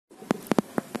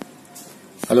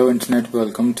Hello Internet,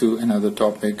 welcome to another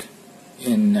topic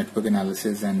in network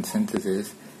analysis and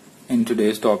synthesis. In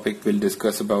today's topic we'll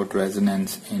discuss about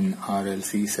resonance in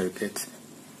RLC circuits.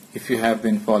 If you have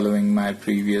been following my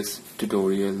previous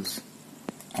tutorials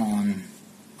on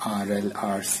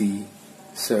RLC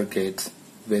circuits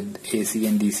with AC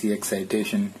and DC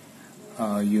excitation,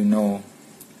 you know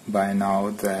by now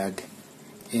that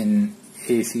in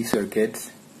AC circuits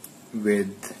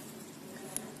with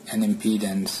an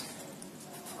impedance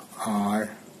R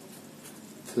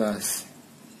plus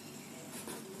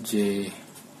J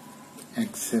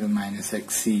XL minus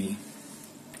XC,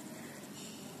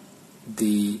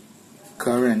 the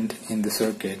current in the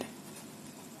circuit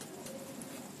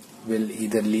will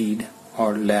either lead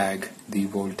or lag the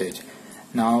voltage.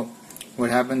 Now what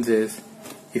happens is,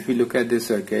 if we look at this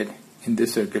circuit, in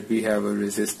this circuit we have a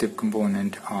resistive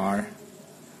component R,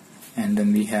 and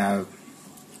then we have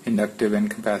inductive and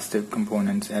capacitive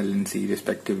components L and C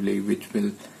respectively, which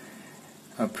will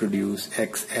produce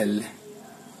XL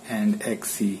and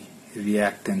XC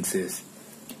reactances.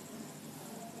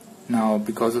 Now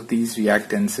because of these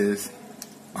reactances,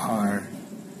 our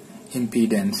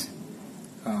impedance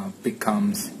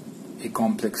becomes a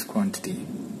complex quantity.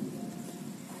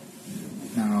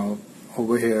 Now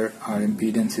over here our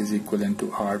impedance is equivalent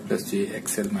to R plus J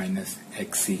XL minus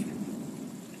XC.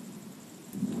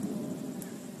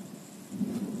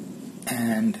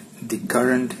 And the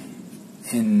current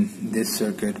in this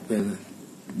circuit will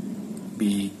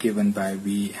be given by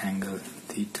V angle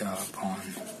theta upon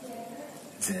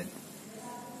Z.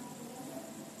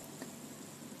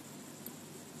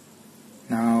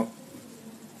 Now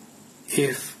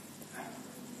if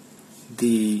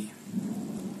the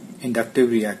inductive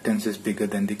reactance is bigger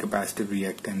than the capacitive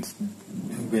reactance,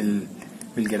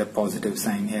 we'll get a positive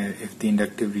sign here. If the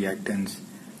inductive reactance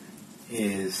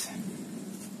is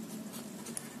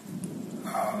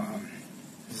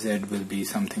Z will be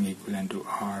something equivalent to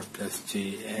R plus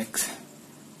JX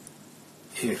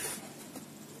if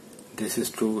this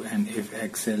is true, and if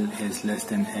XL is less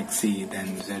than XC,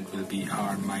 then Z will be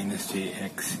R minus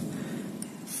JX.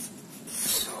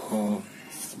 So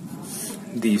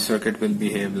the circuit will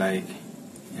behave like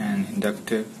an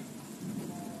inductive,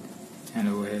 and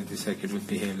over here the circuit will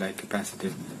behave like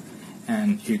capacitive.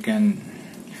 And you can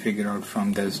figure out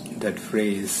from that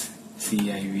phrase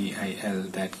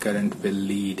CIVIL that current will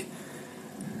lead.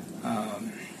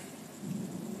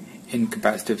 In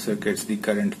capacitive circuits, the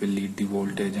current will lead the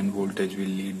voltage, and voltage will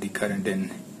lead the current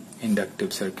in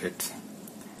inductive circuits.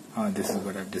 This is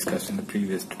what I've discussed in the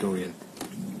previous tutorial.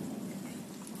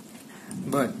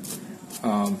 But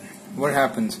what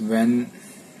happens when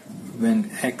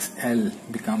XL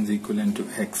becomes equivalent to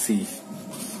XC?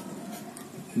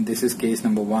 This is case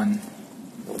number 1.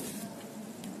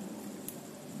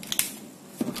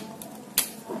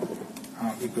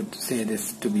 We could say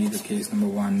this to be the case number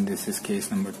 1, this is case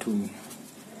number 2,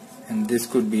 and this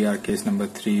could be our case number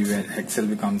 3, where XL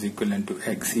becomes equivalent to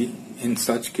XC. In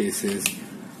such cases,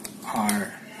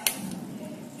 our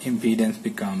impedance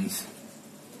becomes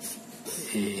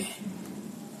a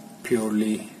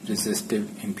purely resistive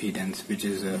impedance, which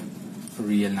is a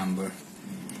real number.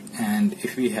 And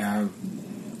if we have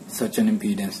such an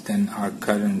impedance, then our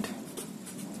current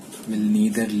will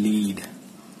neither lead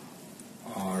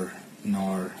or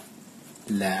nor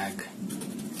lag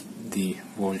the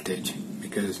voltage,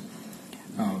 because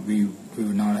we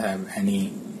will not have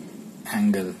any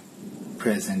angle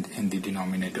present in the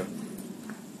denominator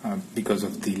because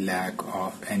of the lack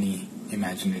of any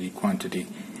imaginary quantity.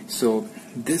 So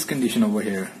this condition over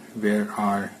here, where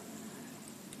our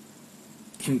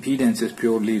impedance is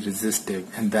purely resistive,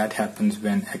 and that happens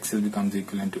when XL becomes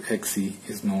equivalent to XC,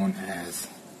 is known as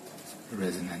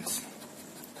resonance.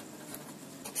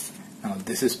 Now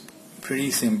this is pretty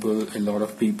simple. A lot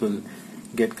of people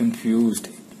get confused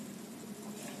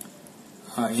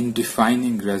in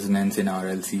defining resonance in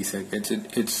RLC circuits.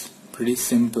 It's pretty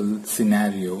simple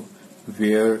scenario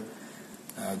where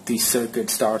the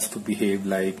circuit starts to behave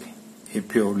like a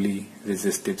purely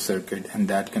resistive circuit, and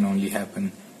that can only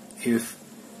happen if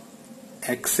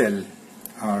XL,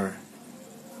 our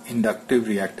inductive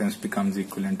reactance, becomes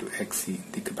equivalent to XC,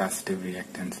 the capacitive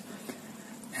reactance.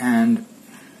 And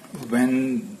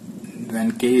when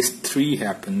case 3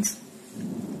 happens,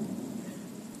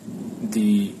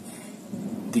 the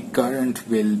current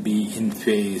will be in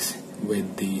phase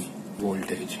with the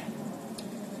voltage.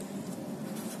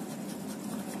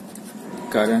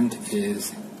 Current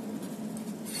is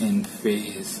in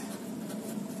phase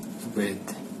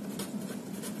with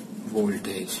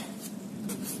voltage.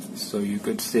 So you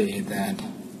could say that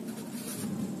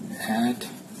at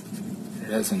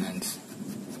resonance,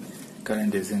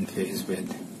 current is in phase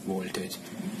with voltage.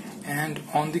 And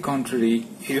on the contrary,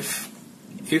 if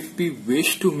we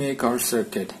wish to make our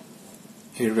circuit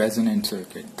a resonant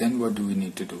circuit, then what do we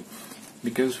need to do?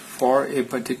 Because for a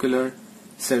particular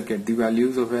circuit, the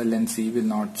values of L and C will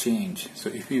not change. So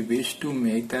if we wish to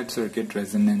make that circuit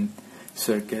resonant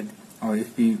circuit, or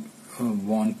if we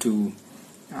want to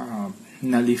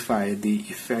nullify the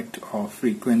effect of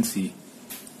frequency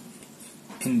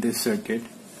in this circuit,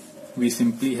 we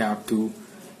simply have to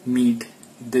meet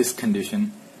this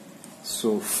condition.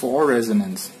 So for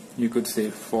resonance, you could say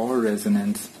for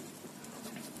resonance,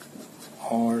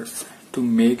 or to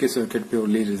make a circuit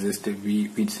purely resistive,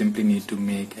 we simply need to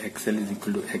make XL is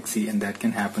equal to XC, and that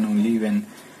can happen only when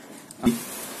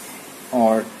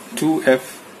or 2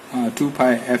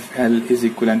 pi FL is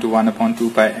equivalent to 1 upon 2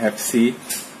 pi FC,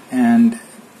 and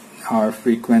our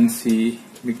frequency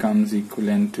becomes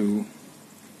equivalent to,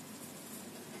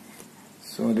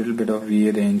 so a little bit of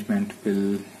rearrangement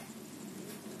will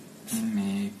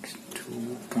make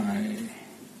 2 pi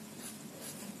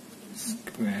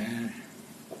square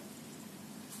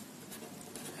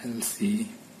LC,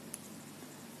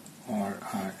 or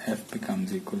our F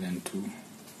becomes equivalent to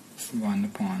 1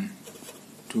 upon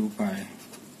 2 pi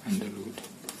under root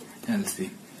LC.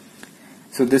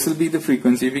 So this will be the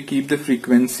frequency. If we keep the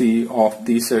frequency of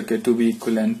the circuit to be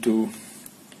equivalent to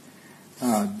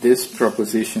this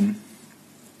proposition,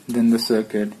 then the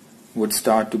circuit would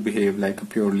start to behave like a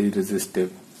purely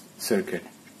resistive circuit,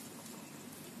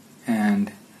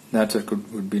 and that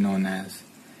circuit would be known as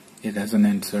a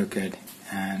resonant circuit,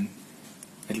 and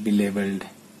it will be labeled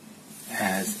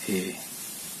as a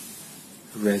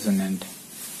resonant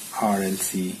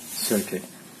RLC circuit.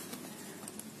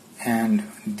 And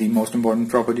the most important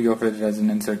property of a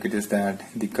resonant circuit is that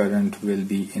the current will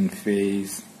be in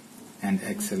phase and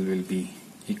XL will be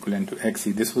equivalent to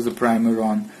XC. This was a primer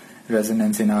on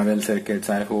resonance in RL circuits.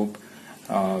 I hope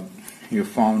you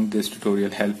found this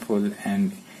tutorial helpful,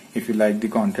 and if you like the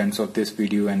contents of this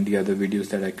video and the other videos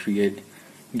that I create,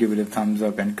 give it a thumbs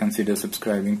up and consider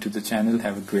subscribing to the channel.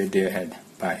 Have a great day ahead.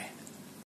 Bye.